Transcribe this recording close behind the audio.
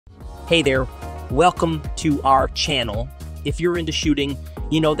Hey there, welcome to our channel. If you're into shooting,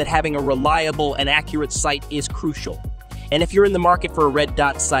 you know that having a reliable and accurate sight is crucial. And if you're in the market for a red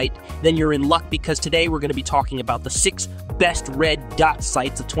dot sight, then you're in luck because today we're going to be talking about the 6 best red dot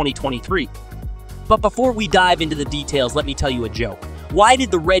sights of 2023. But before we dive into the details, let me tell you a joke. Why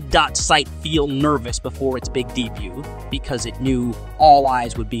did the red dot sight feel nervous before its big debut? Because it knew all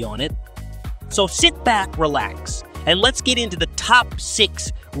eyes would be on it. So sit back, relax, and let's get into the top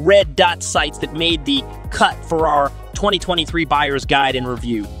 6 red dot sights that made the cut for our 2023 Buyer's Guide and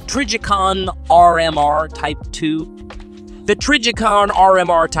Review. Trijicon RMR Type 2. The Trijicon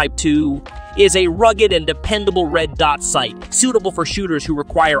RMR Type 2 is a rugged and dependable red dot sight, suitable for shooters who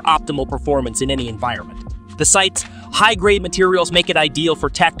require optimal performance in any environment. The sight's high-grade materials make it ideal for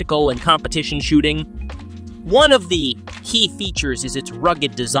tactical and competition shooting. One of the key features is its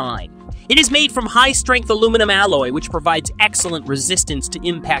rugged design. It is made from high-strength aluminum alloy, which provides excellent resistance to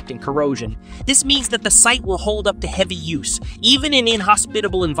impact and corrosion. This means that the sight will hold up to heavy use, even in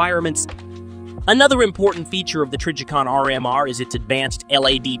inhospitable environments. Another important feature of the Trijicon RMR is its advanced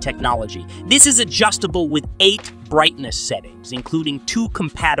LED technology. This is adjustable with 8 brightness settings, including 2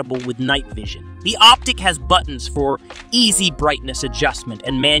 compatible with night vision. The optic has buttons for easy brightness adjustment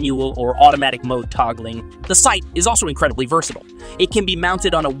and manual or automatic mode toggling. The sight is also incredibly versatile. It can be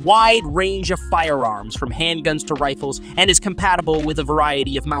mounted on a wide range of firearms, from handguns to rifles, and is compatible with a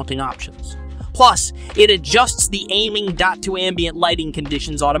variety of mounting options. Plus, it adjusts the aiming dot to ambient lighting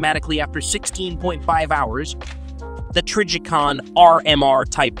conditions automatically after 16.5 hours. The Trijicon RMR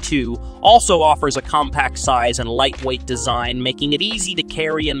Type 2 also offers a compact size and lightweight design, making it easy to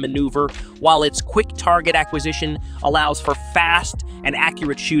carry and maneuver, while its quick target acquisition allows for fast and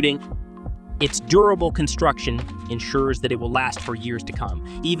accurate shooting. Its durable construction ensures that it will last for years to come,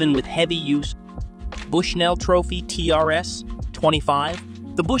 even with heavy use. Bushnell Trophy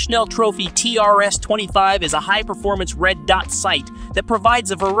TRS-25. The Bushnell Trophy TRS-25 is a high-performance red dot sight that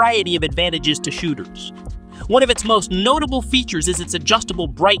provides a variety of advantages to shooters. One of its most notable features is its adjustable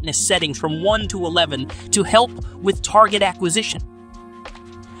brightness settings from 1 to 11 to help with target acquisition.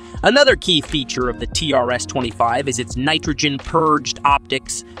 Another key feature of the TRS-25 is its nitrogen-purged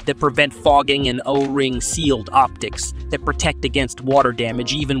optics that prevent fogging and O-ring sealed optics that protect against water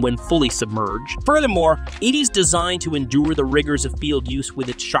damage even when fully submerged. Furthermore, it is designed to endure the rigors of field use with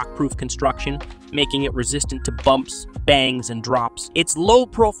its shockproof construction, making it resistant to bumps, bangs, and drops. Its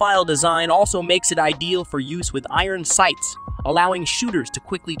low-profile design also makes it ideal for use with iron sights, allowing shooters to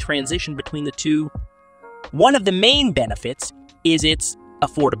quickly transition between the two. One of the main benefits is its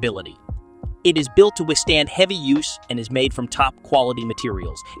affordability. It is built to withstand heavy use and is made from top-quality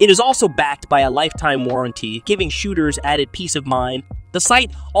materials. It is also backed by a lifetime warranty, giving shooters added peace of mind. The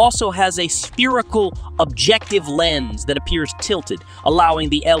sight also has a spherical objective lens that appears tilted, allowing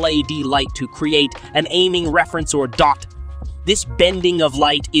the LED light to create an aiming reference or dot. This bending of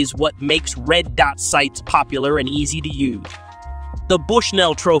light is what makes red dot sights popular and easy to use. The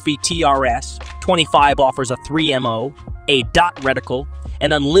Bushnell Trophy TRS-25 offers a 3MO, a dot reticle,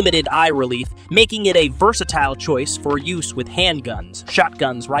 and unlimited eye relief, making it a versatile choice for use with handguns,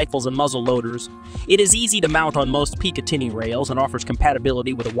 shotguns, rifles, and muzzle loaders. It is easy to mount on most Picatinny rails and offers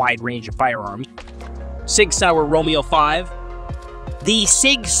compatibility with a wide range of firearms. Sig Sauer Romeo 5. The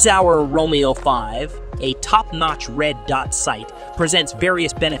Sig Sauer Romeo 5, a top-notch red dot sight, presents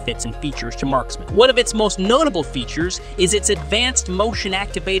various benefits and features to marksmen. One of its most notable features is its advanced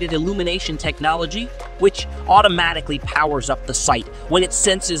motion-activated illumination technology, which automatically powers up the sight when it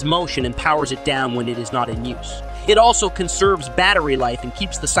senses motion and powers it down when it is not in use. It also conserves battery life and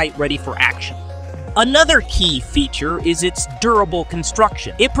keeps the sight ready for action. Another key feature is its durable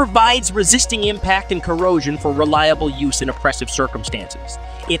construction. It provides resisting impact and corrosion for reliable use in oppressive circumstances.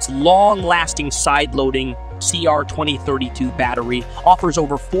 Its long-lasting side-loading CR2032 battery offers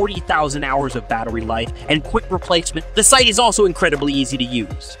over 40,000 hours of battery life and quick replacement. The sight is also incredibly easy to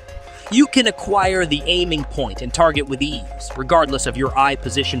use. You can acquire the aiming point and target with ease, regardless of your eye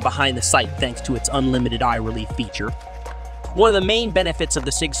position behind the sight, thanks to its unlimited eye relief feature. One of the main benefits of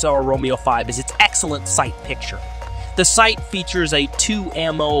the Sig Sauer Romeo 5 is its excellent sight picture. The sight features a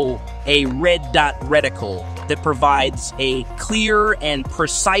 2MO, a red dot reticle that provides a clear and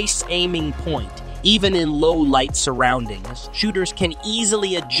precise aiming point, even in low light surroundings. Shooters can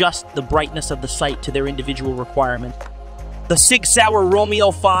easily adjust the brightness of the sight to their individual requirement. The Sig Sauer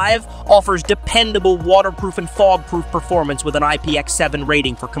Romeo 5 offers dependable waterproof and fog-proof performance with an IPX7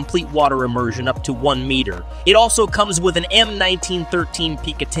 rating for complete water immersion up to 1 meter. It also comes with an M1913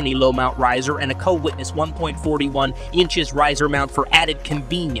 Picatinny low-mount riser and a co-witness 1.41 inches riser mount for added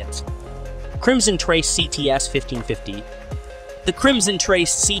convenience. Crimson Trace CTS 1550 The Crimson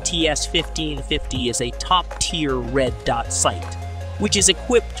Trace CTS 1550 is a top-tier red dot sight, which is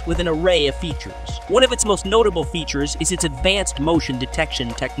equipped with an array of features. One of its most notable features is its advanced motion detection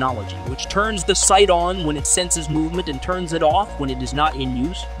technology, which turns the sight on when it senses movement and turns it off when it is not in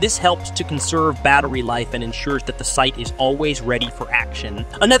use. This helps to conserve battery life and ensures that the sight is always ready for action.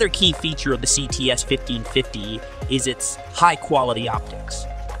 Another key feature of the CTS 1550 is its high-quality optics.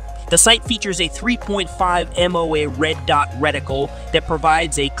 The sight features a 3.5 MOA red dot reticle that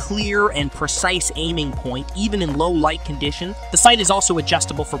provides a clear and precise aiming point even in low light conditions. The sight is also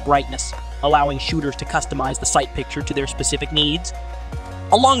adjustable for brightness, allowing shooters to customize the sight picture to their specific needs.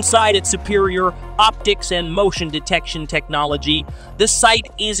 Alongside its superior optics and motion detection technology, the sight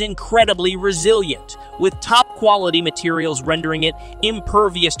is incredibly resilient, with top-quality materials rendering it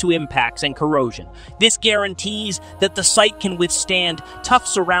impervious to impacts and corrosion. This guarantees that the sight can withstand tough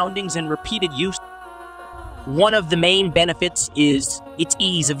surroundings and repeated use. One of the main benefits is its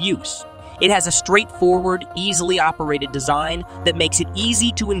ease of use. It has a straightforward, easily operated design that makes it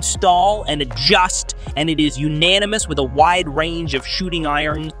easy to install and adjust, and it is unanimous with a wide range of shooting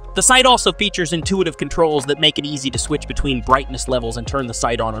irons. The sight also features intuitive controls that make it easy to switch between brightness levels and turn the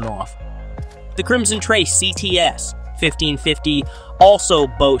sight on and off. The Crimson Trace CTS 1550 also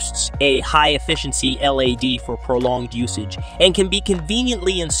boasts a high-efficiency LED for prolonged usage and can be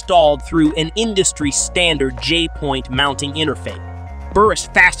conveniently installed through an industry-standard J-point mounting interface. Burris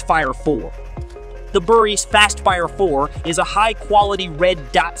Fastfire 4. The Burris Fastfire 4 is a high-quality red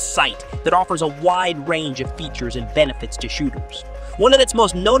dot sight that offers a wide range of features and benefits to shooters. One of its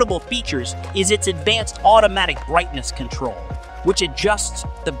most notable features is its advanced automatic brightness control, which adjusts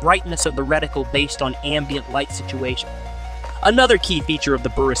the brightness of the reticle based on ambient light situations. Another key feature of the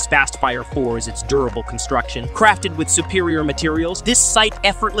Burris Fastfire 4 is its durable construction. Crafted with superior materials, this sight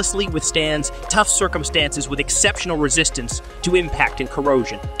effortlessly withstands tough circumstances with exceptional resistance to impact and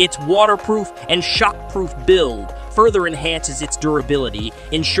corrosion. Its waterproof and shockproof build further enhances its durability,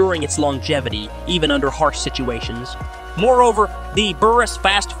 ensuring its longevity even under harsh situations. Moreover, the Burris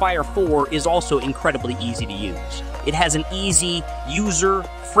Fastfire 4 is also incredibly easy to use. It has an easy,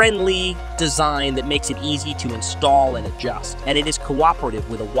 user-friendly design that makes it easy to install and adjust, and it is cooperative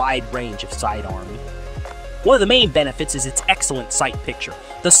with a wide range of sidearms. One of the main benefits is its excellent sight picture.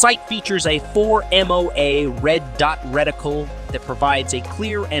 The sight features a 4 MOA red dot reticle that provides a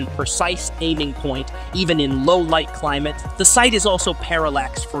clear and precise aiming point even in low light climates. The sight is also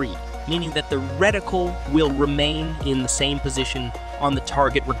parallax-free, meaning that the reticle will remain in the same position on the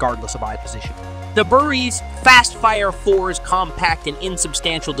target regardless of eye position. The Burris Fastfire 4's compact and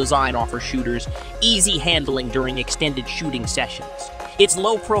insubstantial design offers shooters easy handling during extended shooting sessions. Its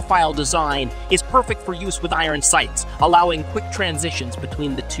low-profile design is perfect for use with iron sights, allowing quick transitions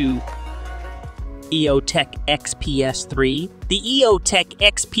between the two. EOTech XPS-3. The EOTech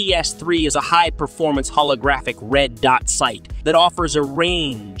XPS-3 is a high-performance holographic red dot sight that offers a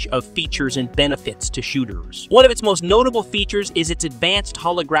range of features and benefits to shooters. One of its most notable features is its advanced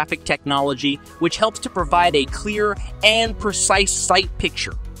holographic technology, which helps to provide a clear and precise sight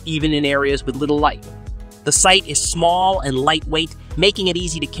picture, even in areas with little light. The sight is small and lightweight, making it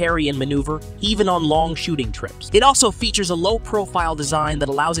easy to carry and maneuver, even on long shooting trips. It also features a low-profile design that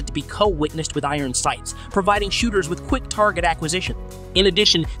allows it to be co-witnessed with iron sights, providing shooters with quick target acquisition. In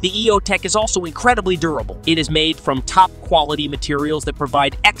addition, the EOTech is also incredibly durable. It is made from top-quality materials that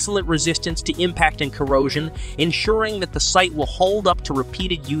provide excellent resistance to impact and corrosion, ensuring that the sight will hold up to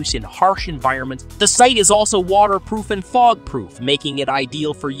repeated use in harsh environments. The sight is also waterproof and fog-proof, making it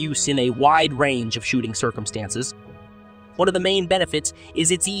ideal for use in a wide range of shooting circumstances. One of the main benefits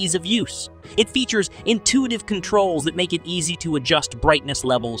is its ease of use. It features intuitive controls that make it easy to adjust brightness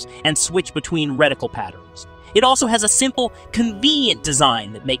levels and switch between reticle patterns. It also has a simple, convenient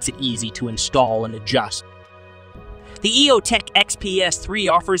design that makes it easy to install and adjust. The EOTech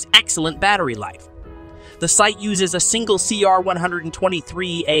XPS-3 offers excellent battery life. The sight uses a single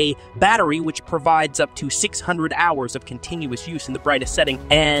CR123A battery, which provides up to 600 hours of continuous use in the brightest setting,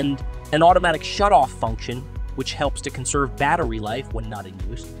 and an automatic shut-off function, which helps to conserve battery life when not in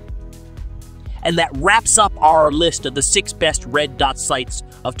use. And that wraps up our list of the 6 best red dot sights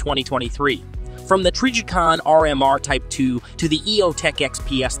of 2023. From the Trijicon RMR Type 2 to the EOTech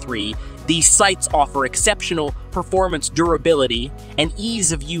XPS-3, these sights offer exceptional performance, durability, and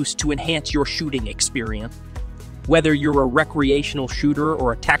ease of use to enhance your shooting experience. Whether you're a recreational shooter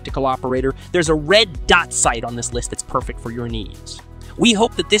or a tactical operator, there's a red dot sight on this list that's perfect for your needs. We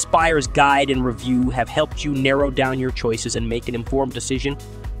hope that this buyer's guide and review have helped you narrow down your choices and make an informed decision.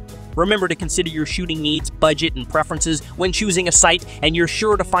 Remember to consider your shooting needs, budget, and preferences when choosing a sight, and you're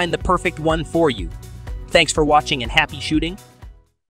sure to find the perfect one for you. Thanks for watching and happy shooting.